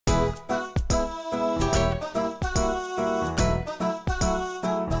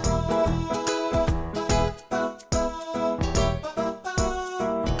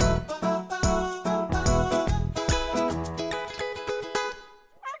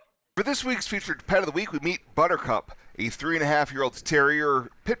this week's featured pet of the week, we meet Buttercup, a 3.5-year-old terrier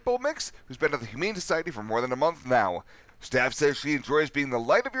pit bull mix who's been at the Humane Society for more than a month now. Staff says she enjoys being the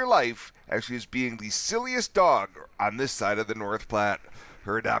light of your life as she is being the silliest dog on this side of the North Platte.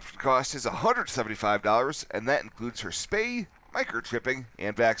 Her adoption cost is $175, and that includes her spay, microchipping,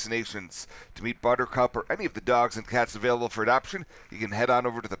 and vaccinations. To meet Buttercup or any of the dogs and cats available for adoption, you can head on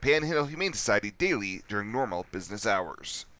over to the Panhandle Humane Society daily during normal business hours.